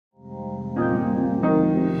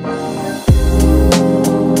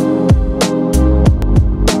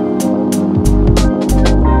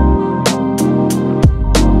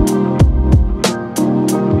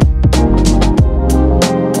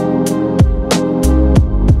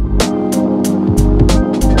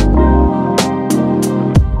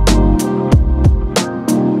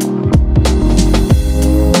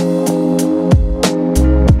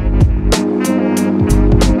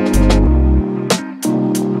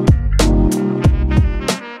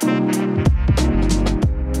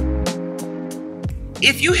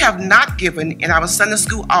If you have not given in our Sunday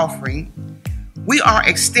school offering, we are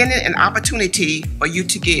extending an opportunity for you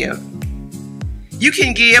to give. You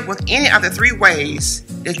can give with any of the three ways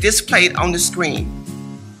that's displayed on the screen.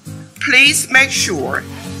 Please make sure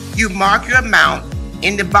you mark your amount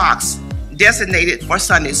in the box designated for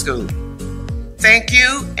Sunday school. Thank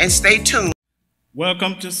you and stay tuned.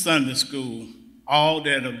 Welcome to Sunday School, all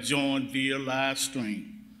that have joined via live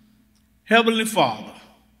stream. Heavenly Father,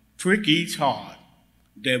 prick each heart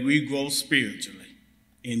that we grow spiritually.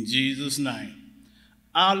 In Jesus' name.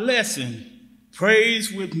 Our lesson,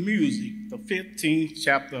 Praise with Music, the 15th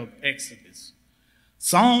chapter of Exodus.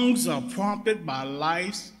 Songs are prompted by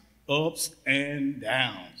life's ups and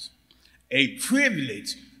downs. A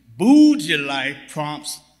privilege, bougie life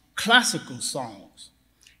prompts classical songs.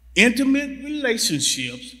 Intimate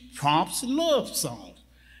relationships prompts love songs.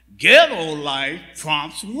 Ghetto life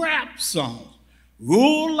prompts rap songs.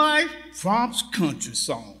 Rural life prompts country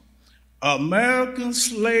songs. American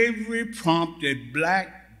slavery prompted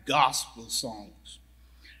black gospel songs.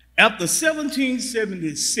 After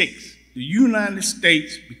 1776, the United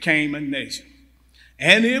States became a nation.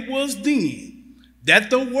 And it was then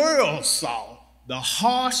that the world saw the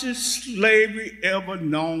harshest slavery ever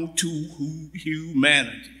known to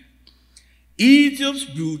humanity. Egypt's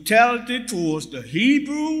brutality towards the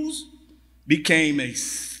Hebrews became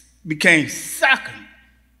second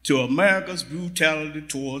to America's brutality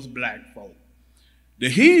towards black folk. The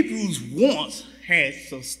Hebrews once had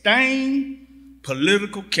sustained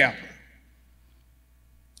political capital.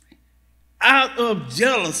 Out of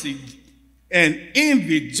jealousy and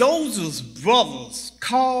envy, Joseph's brothers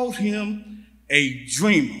called him a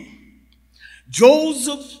dreamer.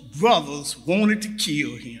 Joseph's brothers wanted to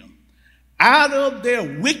kill him. Out of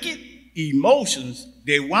their wicked emotions,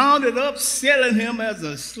 they wound up selling him as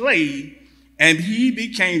a slave, and he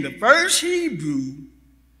became the first Hebrew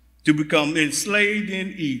to become enslaved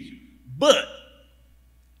in Egypt. But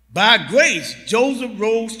by grace, Joseph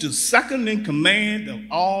rose to second in command of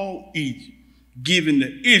all Egypt, giving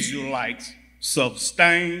the Israelites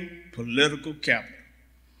sustained political capital.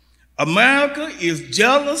 America is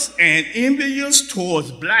jealous and envious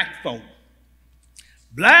towards black folk.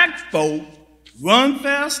 Black folk run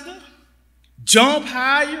faster, jump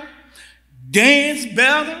higher, dance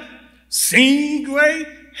better, sing great,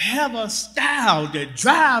 have a style that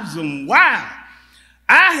drives them wild.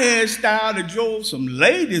 I had style that drove some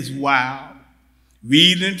ladies wild.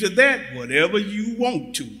 Read into that whatever you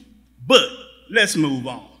want to. But let's move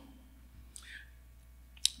on.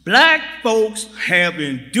 Black folks have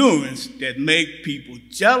endurance that make people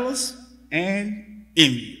jealous and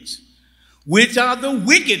envious, which are the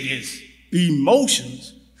wickedest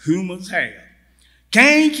emotions humans have.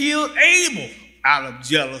 Cain killed Abel out of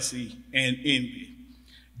jealousy and envy.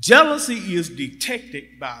 Jealousy is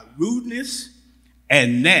detected by rudeness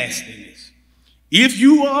and nastiness. If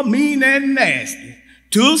you are mean and nasty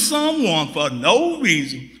to someone for no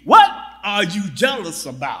reason, what are you jealous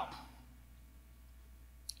about?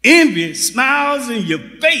 Envy smiles in your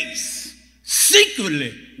face,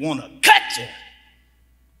 secretly want to cut you.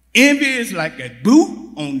 Envy is like a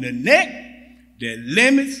boot on the neck that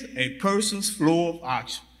limits a person's flow of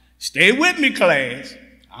oxygen. Stay with me, class.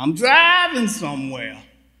 I'm driving somewhere.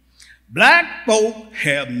 Black folk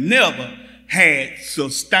have never had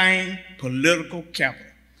sustained political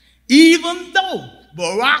capital, even though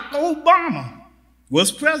Barack Obama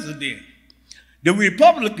was president. The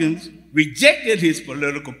Republicans rejected his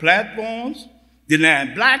political platforms,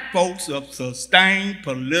 denying black folks of sustained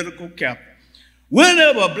political capital.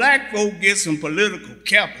 Whenever black folk get some political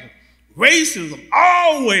capital, racism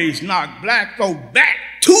always knocks black folk back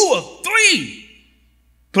 2 or 3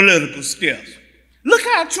 political steps. Look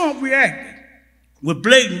how Trump reacted with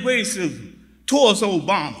blatant racism towards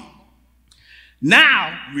Obama.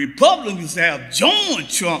 Now, Republicans have joined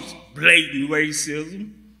Trump's blatant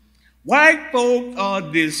racism. White folk are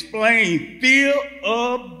displaying fear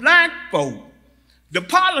of black folk. The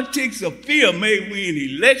politics of fear may win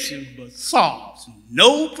elections, but solves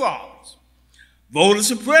no problems. Voter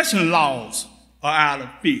suppression laws are out of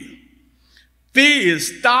fear. Fear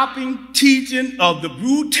is stopping teaching of the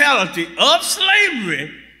brutality of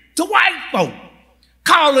slavery to white folk,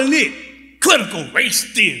 calling it critical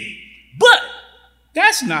race theory. But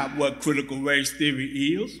that's not what critical race theory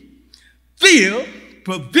is. Fear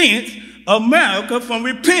prevents America from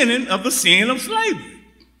repenting of the sin of slavery.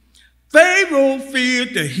 Pharaoh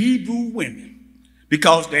feared the Hebrew women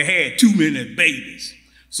because they had too many babies.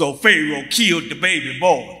 So Pharaoh killed the baby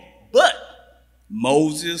boy. But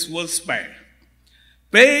Moses was spared.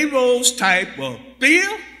 Pharaoh's type of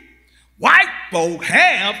fear white folk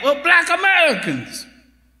have of black Americans.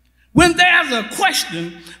 When there's a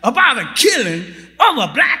question about a killing of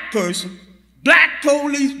a black person, by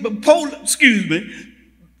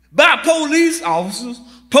police officers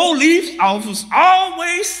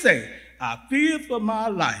always say, I fear for my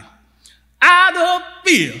life. Out of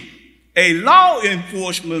fear, a law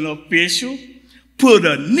enforcement official put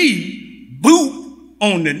a knee boot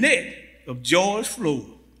on the neck of George Floyd,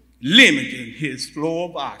 limiting his flow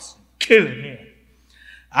of oxygen, killing him.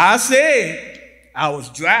 I said I was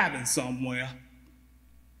driving somewhere.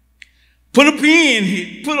 Put a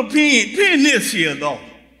pin this here though.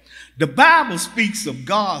 The Bible speaks of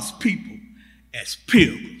God's people as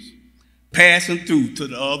pilgrims passing through to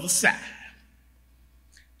the other side,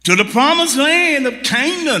 to the promised land of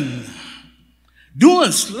Canaan.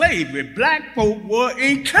 During slavery, black folk were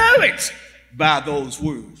encouraged by those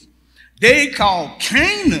words. They called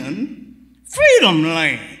Canaan freedom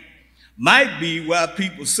land. Might be why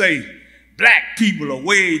people say black people are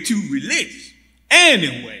way too religious.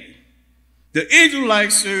 Anyway, the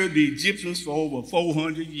Israelites served the Egyptians for over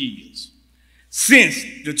 400 years.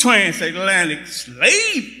 Since the transatlantic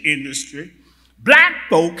slave industry, black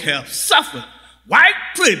folk have suffered white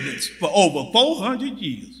privilege for over 400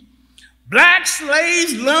 years. Black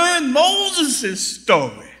slaves learned Moses'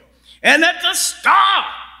 story, and at the start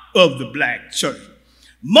of the black church,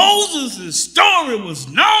 Moses' story was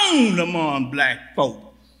known among black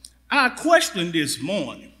folk. Our question this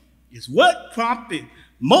morning is what prompted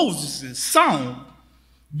Moses' song,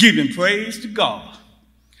 giving praise to God.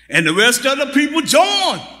 And the rest of the people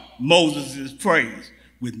joined Moses' praise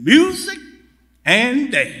with music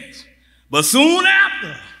and dance. But soon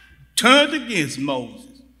after, turned against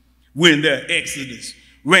Moses when their exodus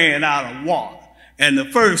ran out of water. And the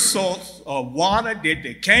first source of water that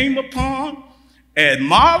they came upon at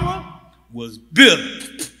Marah was bitter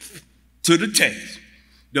to the taste.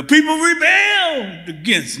 The people rebelled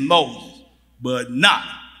against Moses, but not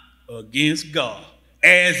against God,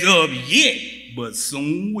 as of yet, but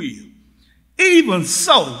soon will. Even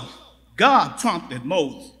so, God prompted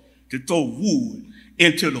Moses to throw wood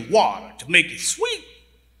into the water to make it sweet.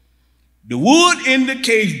 The wood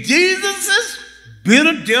indicates Jesus'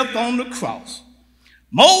 bitter death on the cross.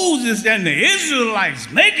 Moses and the Israelites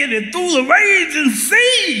making it through the raging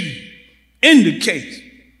sea indicates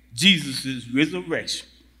Jesus' resurrection.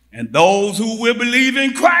 And those who will believe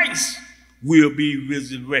in Christ will be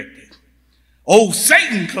resurrected. Old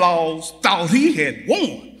Satan Claus thought he had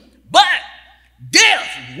won, but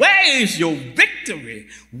death, where is your victory?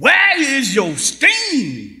 Where is your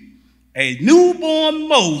sting? A newborn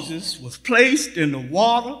Moses was placed in the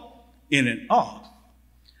water in an ark.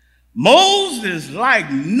 Moses, like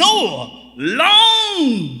Noah,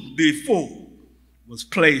 long before, was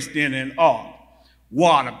placed in an ark,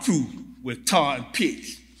 waterproof with tar and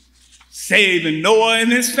pitch, saving Noah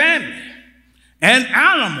and his family and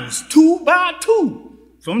animals 2 by 2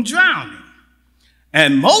 from drowning.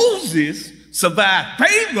 And Moses survived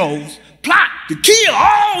Pharaoh's plot to kill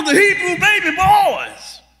all the Hebrew baby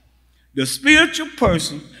boys. The spiritual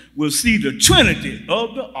person will see the trinity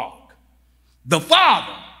of the ark: the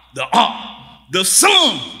Father, the ark, the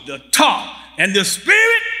Son, the tar, and the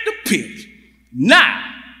Spirit, the pitch.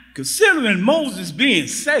 Now, considering Moses being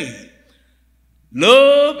saved,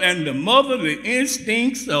 love and the motherly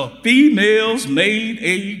instincts of females made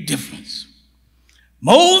a difference.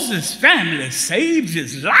 Moses' family saved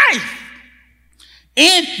his life,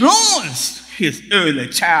 influenced his early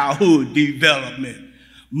childhood development.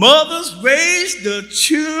 Mothers raised the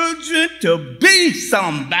children to be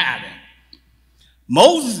somebody.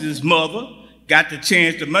 Moses' mother got the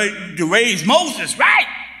chance to raise Moses, right?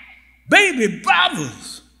 Baby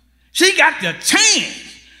brothers. She got the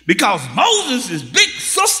chance because Moses' big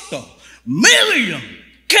sister, Miriam,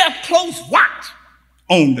 kept close watch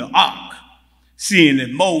on the ark, seeing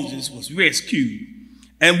that Moses was rescued.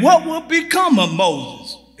 And what would become of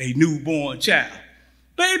Moses, a newborn child?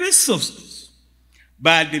 Baby sisters.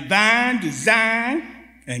 By divine design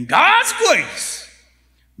and God's grace,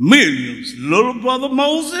 Miriam's little brother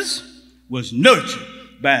Moses was nurtured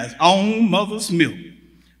by his own mother's milk.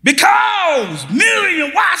 because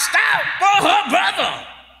Miriam watched out for her brother.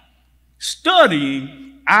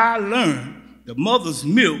 Studying, I learned the mother's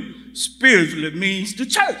milk spiritually means the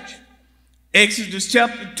church. Exodus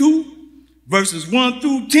chapter 2, verses 1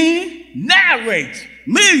 through 10 narrates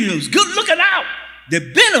Miriam's good looking out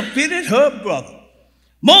that benefited her brother.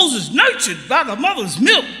 Moses nurtured by the mother's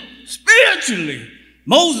milk spiritually.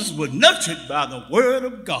 Moses was nurtured by the word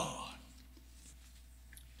of God.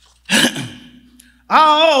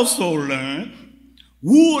 I also learned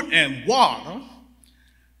wood and water,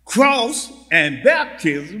 cross and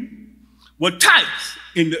baptism were types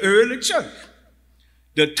in the early church.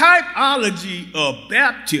 The typology of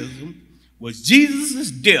baptism was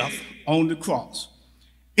Jesus' death on the cross,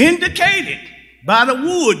 indicated by the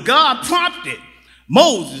wood God prompted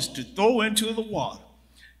Moses to throw into the water.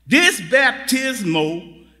 This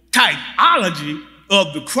baptismal typology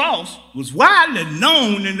of the cross was widely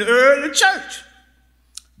known in the early church.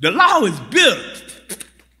 The law is bitter,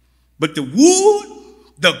 but the wood,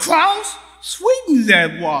 the cross, sweetens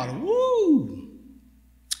that water. Woo!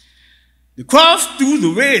 The cross through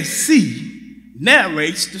the Red Sea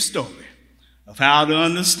narrates the story of how to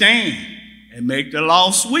understand and make the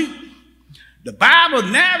law sweet. The Bible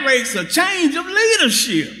narrates a change of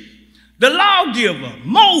leadership. The lawgiver,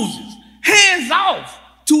 Moses, hands off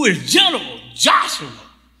to his general, Joshua.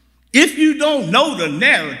 If you don't know the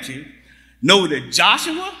narrative, know that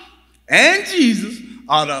Joshua and Jesus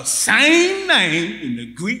are the same name in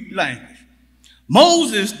the Greek language.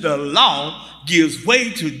 Moses, the law, gives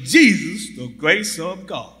way to Jesus, the grace of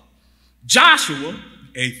God. Joshua,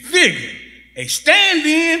 a figure, a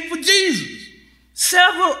stand-in for Jesus.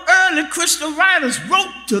 Several early Christian writers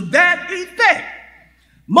wrote to that effect.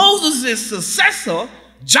 Moses' successor,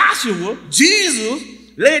 Joshua, Jesus,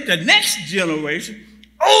 led the next generation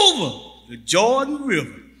over the Jordan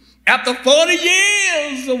River after 40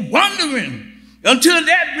 years of wandering until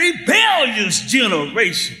that rebellious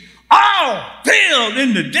generation all failed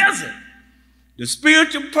in the desert. The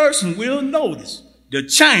spiritual person will notice the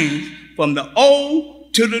change from the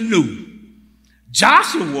old to the new.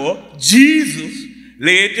 Joshua, Jesus,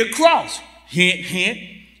 led the cross, hint, hint,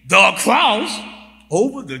 the cross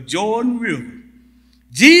over the Jordan River.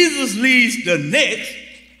 Jesus leads the next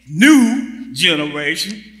new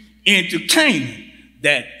generation into Canaan,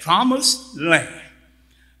 that promised land.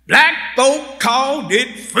 Black folk called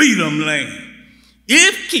it freedom land.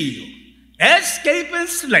 If killed, escaping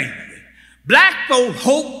slavery, black folk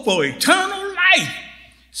hope for eternal life.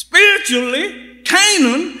 Spiritually,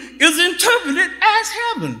 Canaan is interpreted as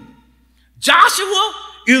heaven. Joshua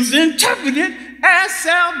is interpreted as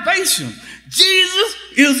salvation. Jesus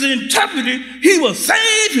is interpreted, he will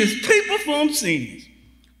save his people from sins.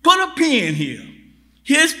 Put a pin here.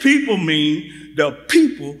 His people mean the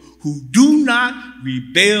people who do not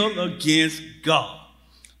rebel against God.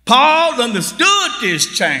 Paul understood this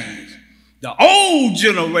change. The old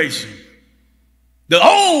generation, the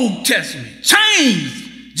Old Testament,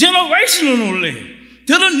 changed generationally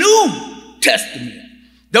to the New Testament.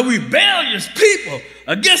 The rebellious people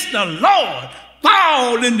against the Lord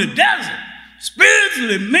fall in the desert.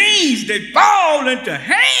 Spiritually means they fall into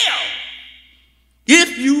hell.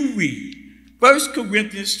 If you read 1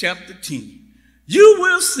 Corinthians chapter 10, you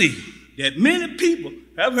will see that many people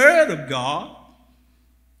have heard of God.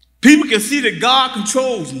 People can see that God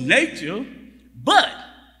controls nature, but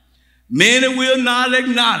many will not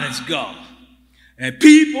acknowledge God. And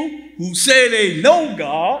people who say they know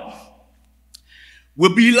God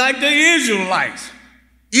will be like the Israelites.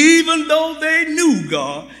 Even though they knew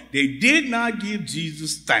God, they did not give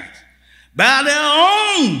Jesus thanks. By their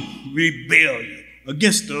own rebellion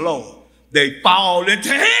against the Lord, they fall into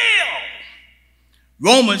hell.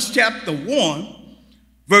 Romans chapter 1,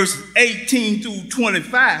 verses 18 through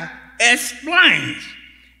 25 explains,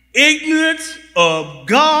 ignorance of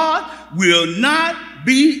God will not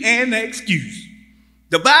be an excuse.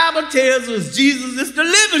 The Bible tells us Jesus is the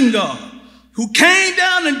living God who came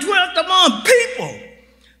down and dwelt among people.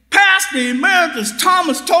 Pastor Emeritus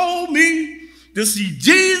Thomas told me to see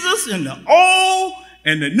Jesus in the Old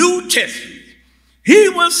and the New Testament. He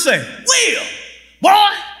would say, Will, boy,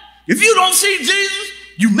 if you don't see Jesus,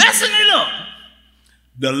 you messing it up.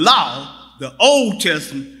 The law, the Old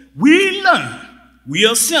Testament, we learn we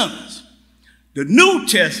are sinners. The New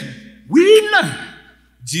Testament, we learn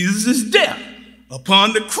Jesus' death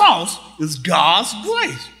upon the cross is God's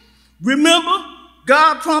grace. Remember,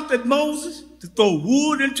 God prompted Moses to throw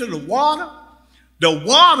wood into the water. The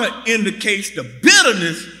water indicates the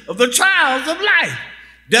bitterness of the trials of life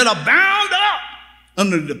that are bound up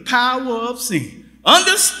under the power of sin.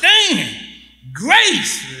 Understand,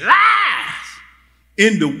 grace lies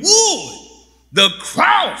in the wood, the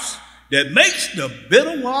cross that makes the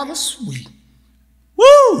bitter water sweet.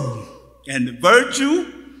 Woo! And the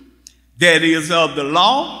virtue that is of the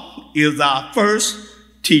law is our first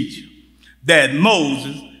teacher, that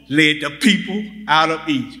Moses led the people out of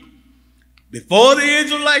Egypt. Before the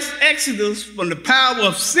Israelites' exodus from the power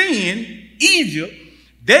of sin, Egypt,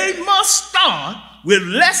 they must start with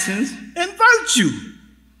lessons in virtue.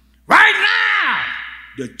 Right now,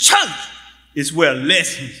 the church is where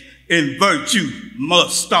lessons in virtue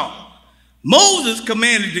must start. Moses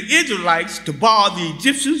commanded the Israelites to borrow the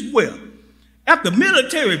Egyptians' wealth. After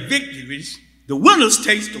military victories, the winners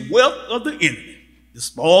taste the wealth of the enemy, the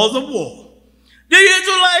spoils of war. The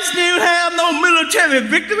Israelites didn't have no military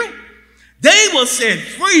victory. They were set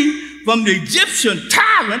free from the Egyptian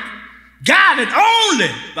tyrant, guided only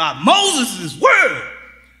by Moses' word.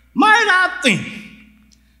 Might I think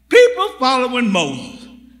people following Moses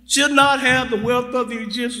should not have the wealth of the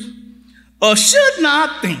Egyptians, or should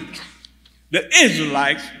not think the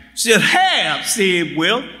Israelites should have said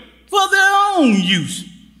wealth for their own use?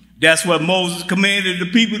 That's what Moses commanded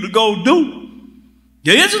the people to go do.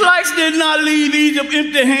 The Israelites did not leave Egypt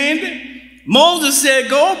empty-handed. Moses said,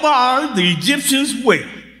 go borrow the Egyptians' wealth.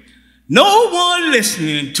 No one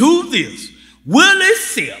listening to this will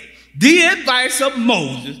accept the advice of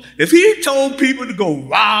Moses if he told people to go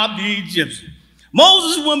rob the Egyptians.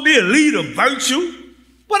 Moses wouldn't be a leader of virtue,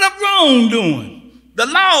 but of wrongdoing. The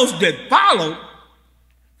laws that followed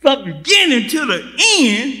from the beginning to the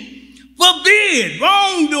end forbid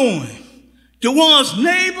wrongdoing to one's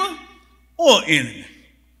neighbor or enemy.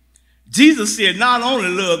 Jesus said, not only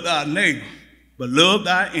love thy neighbor, but love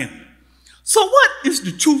thy enemy. So what is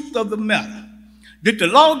the truth of the matter? Did the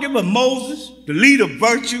lawgiver Moses, the leader of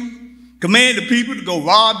virtue, command the people to go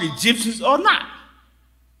rob the Egyptians or not?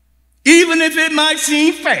 Even if it might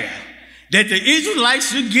seem fair that the Israelites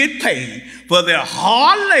should get paid for their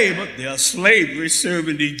hard labor, their slavery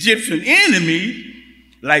serving the Egyptian enemies,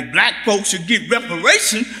 like black folks should get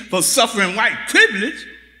reparation for suffering white privilege,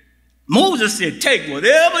 Moses said, take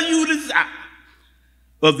whatever you desire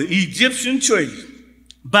of the Egyptian treasure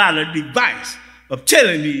by the device of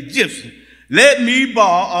telling the Egyptians, let me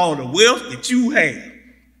borrow all the wealth that you have.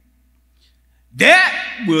 That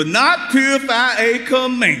will not purify a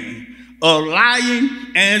command of lying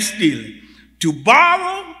and stealing. To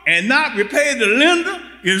borrow and not repay the lender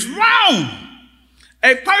is wrong.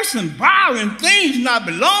 A person borrowing things not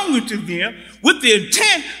belonging to them with the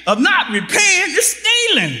intent of not repaying is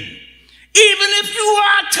stealing. Even if you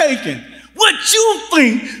are taking what you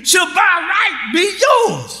think should by right be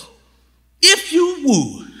yours. If you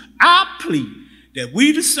would, I plead that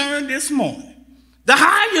we discern this morning the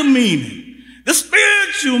higher meaning, the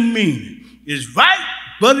spiritual meaning is right,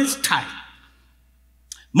 but it's tight.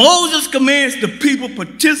 Moses commands the people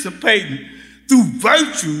participating through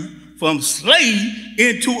virtue from slave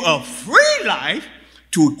into a free life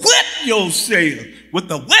to equip yourself with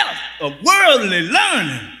the wealth of worldly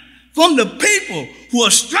learning from the people who are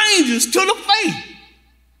strangers to the faith.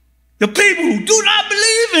 The people who do not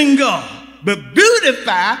believe in God, but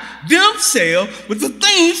beautify themselves with the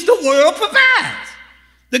things the world provides.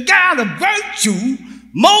 The God of virtue,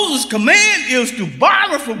 Moses' command is to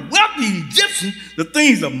borrow from wealthy Egyptians the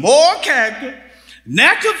things of moral character,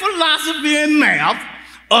 natural philosophy and math,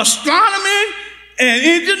 astronomy and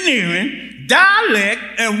engineering, dialect,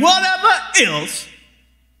 and whatever else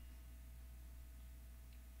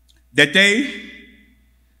that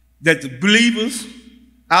the believers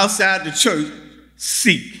outside the church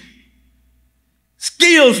seek.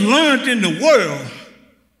 Skills learned in the world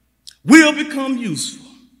will become useful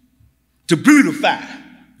to beautify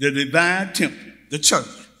the divine temple, the church,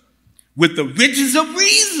 with the riches of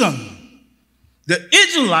reason. The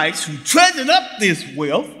Israelites who treasured up this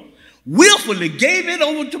wealth willfully gave it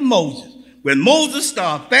over to Moses when Moses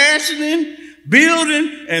started fashioning,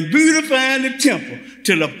 building, and beautifying the temple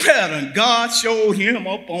to the pattern God showed him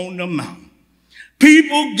up on the mountain.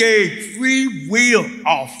 People gave free will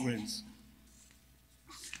offerings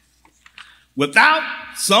without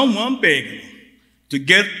someone begging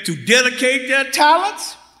them to dedicate their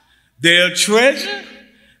talents, their treasure,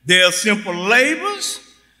 their simple labors,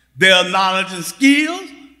 their knowledge and skills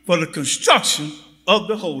for the construction of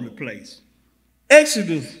the holy place.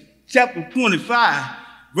 Exodus chapter 25,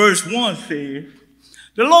 verse 1 says,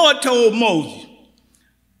 the Lord told Moses,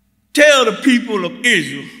 tell the people of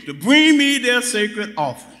Israel to bring me their sacred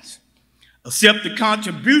offerings, accept the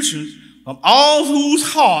contributions from all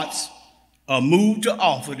whose hearts are moved to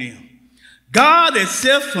offer them. God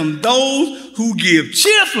accepts from those who give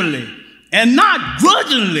cheerfully and not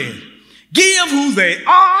grudgingly, give who they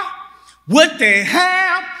are, what they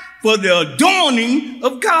have for the adorning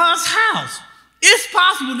of God's house. It's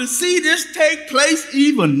possible to see this take place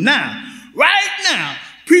even now. Right now,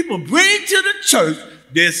 people bring to the church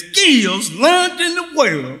their skills learned in the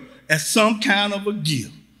world as some kind of a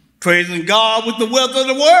gift. Praising God with the wealth of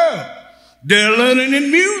the world. They're learning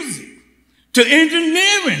in music, to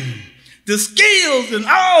engineering, the skills and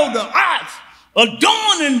all the arts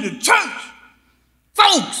adorning the church.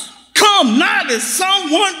 Folks, come not as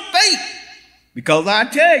someone fake, because I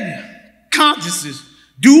tell you, consciences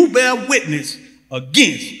do bear witness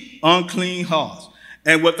against unclean hearts.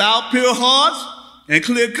 And without pure hearts and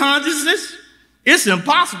clear consciences, it's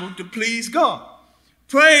impossible to please God.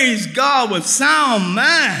 Praise God with sound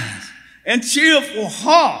minds and cheerful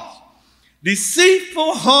hearts.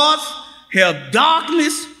 Deceitful hearts have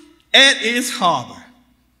darkness at its harbor,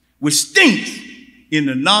 which stinks in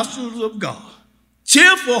the nostrils of God.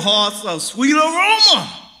 Cheerful hearts are sweet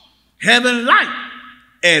aroma, having light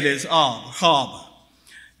at its harbor,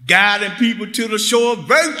 guiding people to the shore of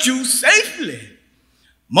virtue safely.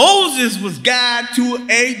 Moses was guided to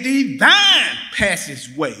a divine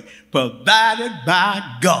passageway provided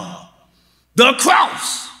by God. The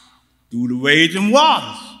cross through the raging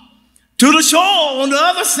waters to the shore on the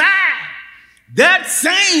other side. That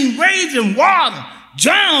same raging water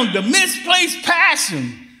drowned the misplaced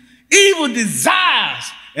passion, evil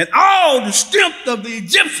desires, and all the strength of the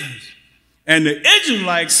Egyptians. And the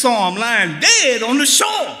Israelites saw him lying dead on the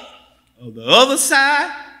shore of the other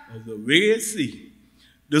side of the Red Sea.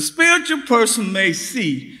 The spiritual person may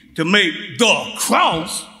see to make the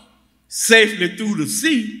cross safely through the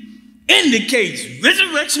sea indicates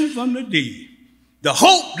resurrection from the dead. The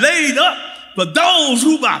hope laid up for those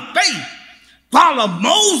who by faith follow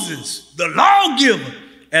Moses, the lawgiver,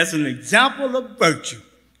 as an example of virtue.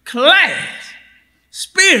 Class,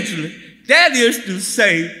 spiritually, that is to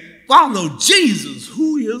say, follow Jesus,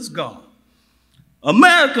 who is God.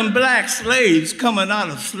 American black slaves coming out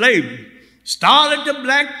of slavery started the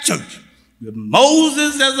black church with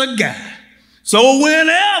Moses as a guide. So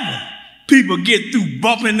whenever people get through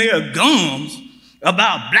bumping their gums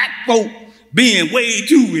about black folk being way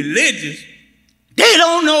too religious, they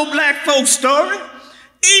don't know black folks' story.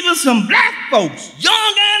 Even some black folks,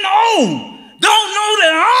 young and old, don't know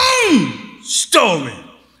their own story.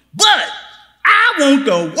 But I want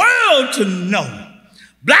the world to know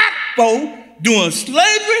black folk during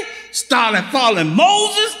slavery started following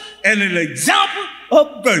Moses as an example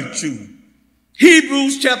of virtue.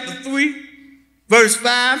 Hebrews chapter 3, verse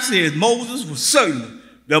 5 says Moses was certainly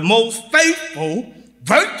the most faithful,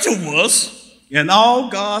 virtuous in all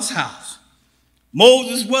God's house.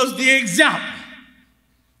 Moses was the example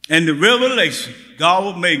and the revelation God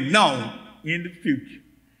will make known in the future.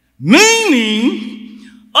 Meaning,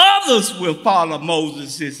 others will follow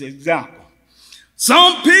Moses' example.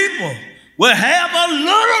 Some people will have a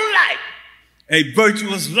little light, a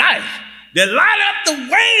virtuous life that light up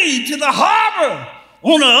the way to the harbor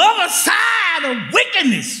on the other side of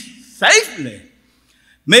wickedness safely.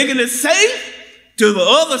 Making it safe to the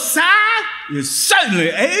other side is certainly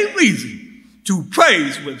a reason to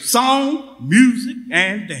praise with song, music,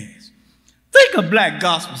 and dance. Think of black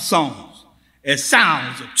gospel songs as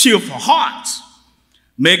sounds of cheerful hearts,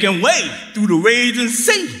 making way through the raging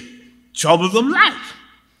sea, troubles of life,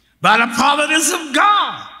 by the providence of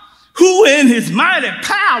God, who in his mighty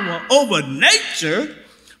power over nature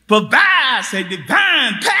provides a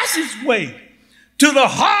divine passageway to the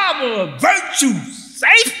harbor of virtue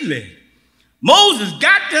safely. Moses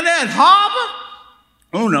got to that harbor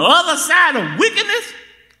on the other side of wickedness.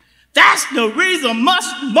 That's the reason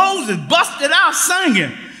Moses busted out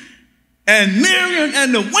singing, and Miriam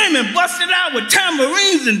and the women busted out with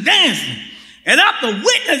tambourines and dancing. And after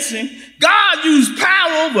witnessing, God used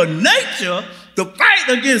power over nature to fight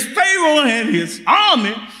against Pharaoh and his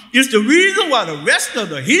army. Is the reason why the rest of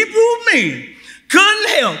the Hebrew men couldn't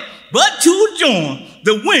help but to join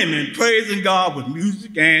the women praising God with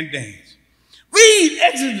music and dance. Read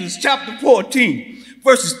Exodus chapter 14,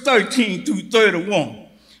 verses 13 through 31.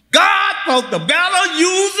 God fought the battle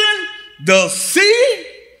using the sea,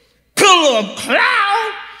 pillar of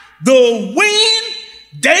cloud, the wind,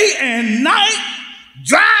 day and night,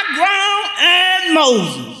 dry ground, and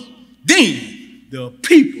Moses. Then the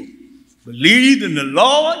people believed in the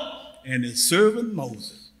Lord and his servant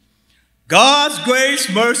Moses. God's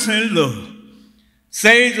grace, mercy, and love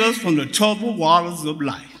saves us from the troubled waters of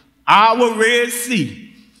life. Our Red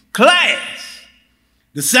Sea, class,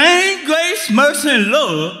 the same grace, mercy, and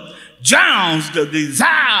love drowns the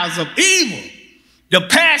desires of evil, the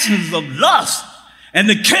passions of lust, and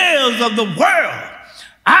the cares of the world.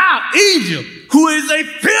 Our Egypt, who is a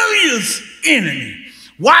furious enemy,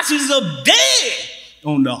 washes up dead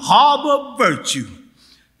on the harbor of virtue,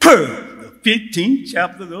 per the 15th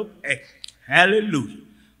chapter of Acts. Hallelujah.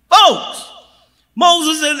 Folks,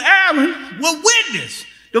 Moses and Aaron were witness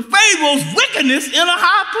to Pharaoh's wickedness in a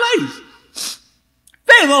high place.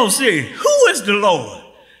 Pharaoh said, who is the Lord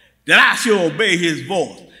that I should obey his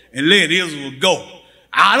voice and let Israel go?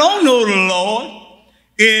 I don't know the Lord.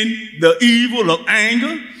 In the evil of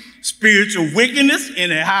anger, spiritual wickedness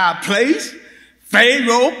in a high place,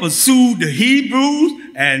 Pharaoh pursued the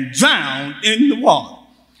Hebrews and drowned in the water.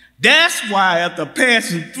 That's why after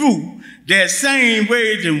passing through that same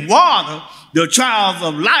raging water, the trials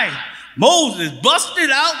of life, Moses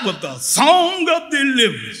busted out with a song of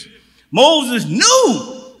deliverance. Moses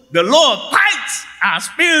knew the Lord fights our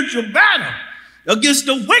spiritual battle against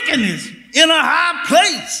the wickedness in a high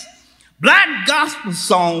place. Black gospel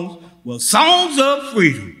songs were songs of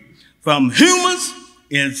freedom from humans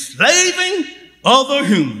enslaving other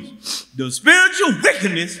humans. The spiritual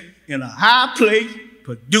wickedness in a high place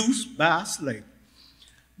produced by slavery.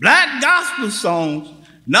 Black gospel songs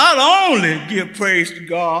not only give praise to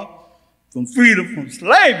God from freedom from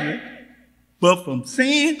slavery, but from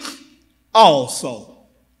sin also.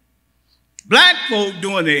 Black folk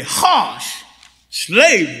during a harsh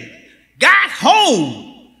slavery got hold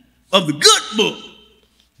of the good book,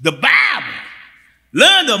 the Bible,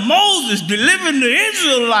 learned of Moses delivering the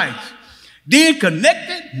Israelites, then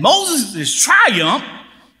connected Moses' triumph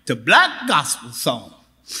to black gospel songs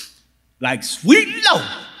like Sweet Low,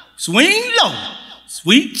 Swing Low,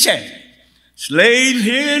 Sweet Chariot. Slaves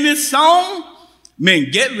hearing this song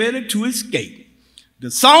meant get ready to escape.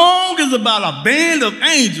 The song is about a band of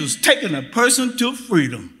angels taking a person to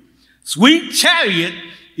freedom. Sweet Chariot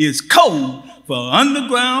is code for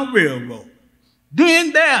Underground Railroad.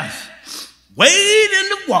 Then there's Wade in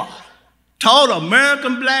the Water, taught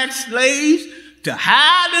American black slaves to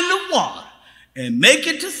hide in the water and make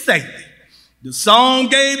it to safety. The song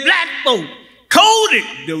gave black folk coded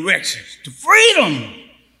directions to freedom.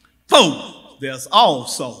 Folks, there's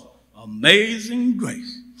also Amazing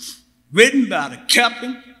Grace, written by the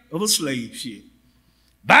captain of a slave ship.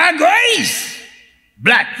 By grace,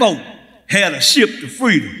 black folk had a ship to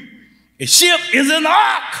freedom. A ship is an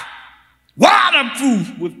ark,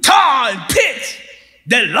 waterproof with tar and pitch,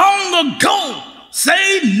 that long ago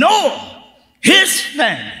saved Noah, his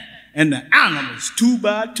family, and the animals 2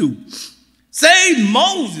 by 2. Saved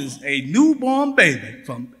Moses, a newborn baby,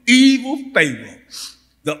 from evil Pharaoh.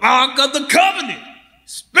 The Ark of the Covenant,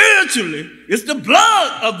 spiritually, is the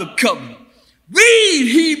blood of the covenant.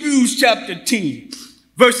 Read Hebrews chapter 10,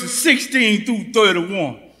 verses 16 through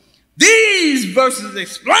 31. These verses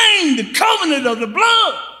explain the covenant of the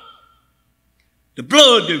blood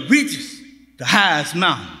that reaches the highest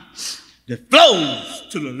mountain, that flows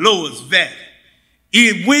to the lowest valley.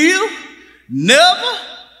 It will never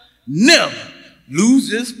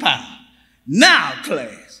lose its power. Now,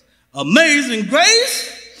 class, Amazing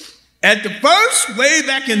Grace, at the first, way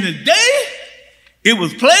back in the day, it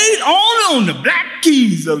was played only on the black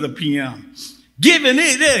keys of the piano, giving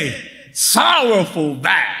it a sorrowful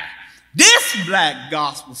vibe. This black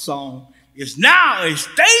gospel song is now a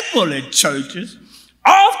staple at churches,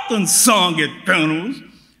 often sung at funerals.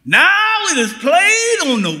 Now it is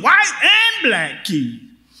played on the white and black keys.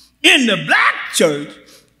 In the black church,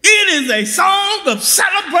 it is a song of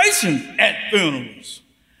celebration at funerals.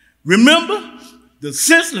 Remember the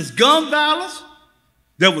senseless gun violence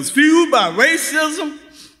that was fueled by racism?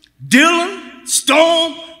 Dylan,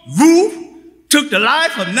 Storm, Ruth took the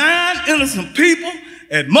life of 9 innocent people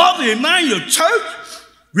at Mother Emanuel Church.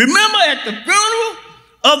 Remember at the funeral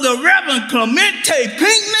of the Reverend Clemente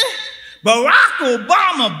Pinckney, Barack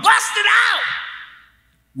Obama busted out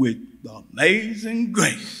with Amazing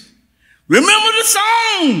Grace. Remember the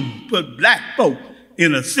song put black folk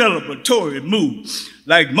in a celebratory mood,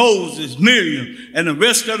 like Moses, Miriam, and the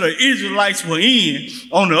rest of the Israelites were in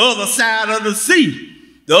on the other side of the sea,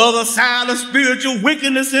 the other side of spiritual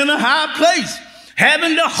wickedness in a high place,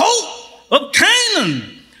 having the hope of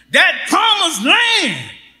Canaan, that promised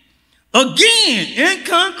land. Again, in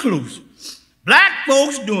conclusion, black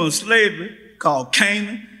folks during slavery called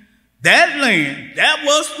Canaan, that land that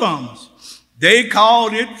was promised, they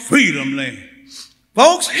called it Freedom Land.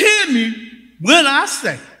 Folks, hear me when I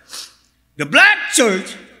say the black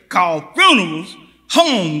church called funerals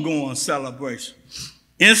homegoing celebration.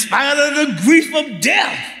 In spite of the grief of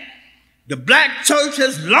death, the black church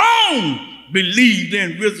has long believed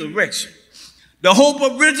in resurrection. The hope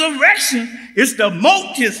of resurrection is the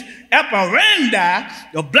modus operandi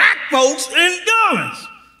of black folks' endurance.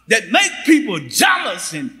 that make people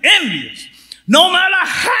jealous and envious. No matter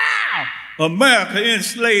how America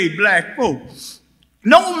enslaved black folks,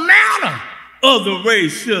 no matter of the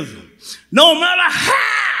racism, no matter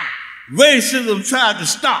how racism tried to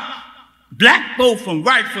stop black folks from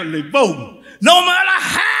rightfully voting, no matter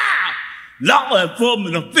how law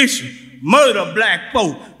enforcement officials murder black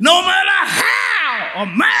folks, no matter how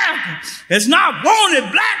America has not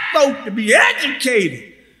wanted black folks to be educated,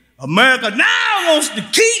 America now wants to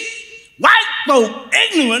keep white folk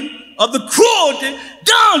ignorant of the cruelty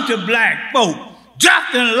done to black folk,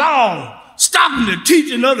 drafting laws, stopping the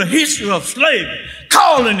teaching of the history of slavery,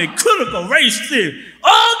 calling it critical race theory.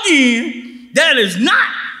 Again, that is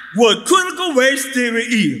not what critical race theory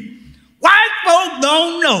is. White folk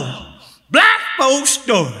don't know black folks'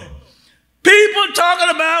 story. People talking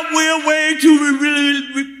about we're way too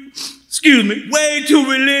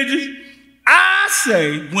religious. I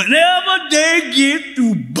say, whenever they get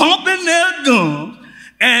through bumping their gums,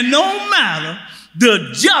 and no matter the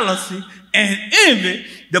jealousy and envy,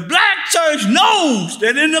 the black church knows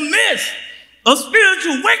that in the midst of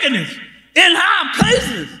spiritual wickedness in high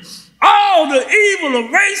places, all the evil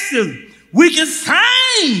of racism, we can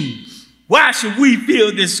sing. Why should we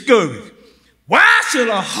feel discouraged? Why should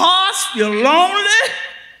our hearts feel lonely,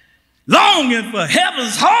 longing for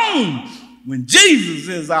heaven's home when Jesus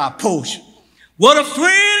is our portion? What a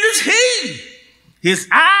friend is he! His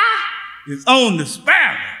eye is on the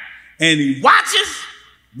sparrow, and he watches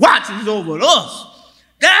over us.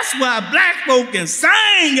 That's why black folk can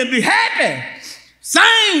sing and be happy.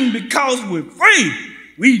 Sing because we're free.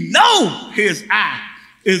 We know his eye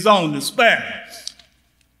is on the sparrow.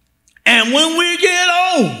 And when we get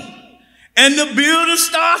old and the building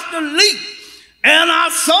starts to leak and our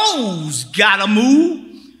souls gotta move,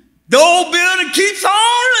 the old building keeps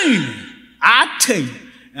on leaning. I tell you,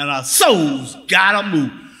 and our souls gotta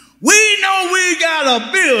move. We know we got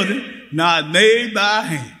a building not made by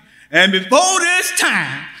hand. And before this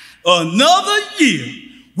time, another year,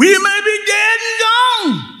 we may be dead and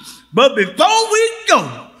gone. But before we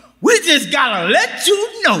go, we just gotta let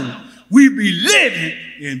you know we be living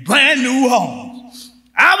in brand new homes.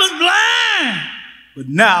 I was blind, but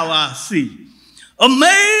now I see.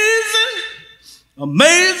 Amazing,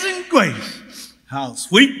 amazing grace, how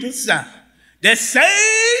sweet the sound that saved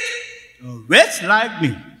a wretch like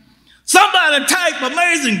me. Somebody type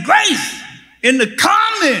amazing grace in the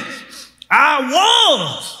comments. I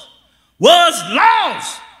was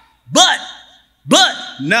lost, but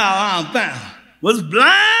now I'm found. Was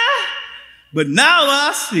blind, but now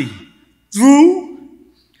I see. Through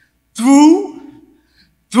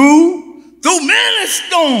many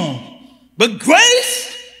storms, but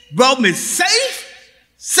grace brought me safe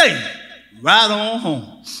right on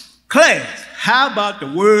home. Class, how about the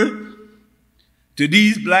word to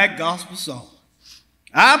these black gospel songs?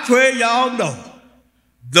 I pray y'all know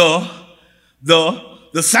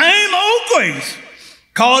the same old grace,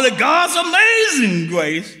 call it God's amazing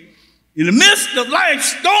grace. In the midst of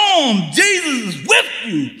life's storm, Jesus is with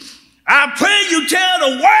you. I pray you tell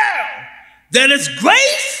the world that it's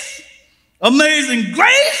grace, amazing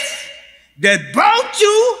grace, that brought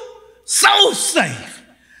you so safe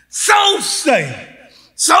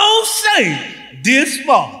this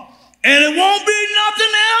far. And it won't be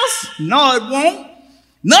nothing else. No, it won't.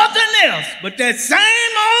 Nothing else but that same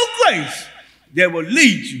old grace that will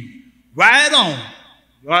lead you right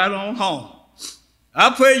on home. I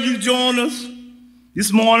pray you join us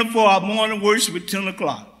this morning for our morning worship at 10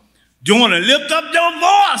 o'clock. Join and lift up your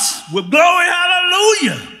voice with glory,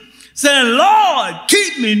 hallelujah, saying, Lord,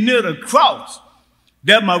 keep me near the cross,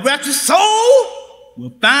 that my wretched soul will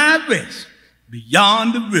find rest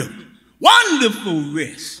beyond the river. Wonderful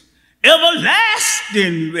rest,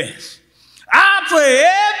 everlasting rest. I pray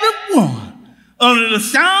everyone under the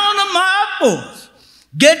sound of my voice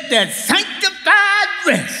get that sanctified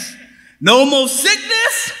rest. No more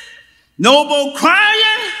sickness, no more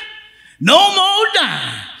crying, no more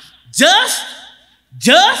dying. Just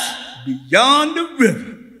beyond the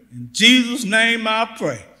river. In Jesus' name I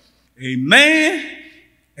pray. Amen,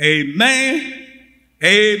 amen,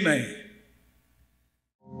 amen.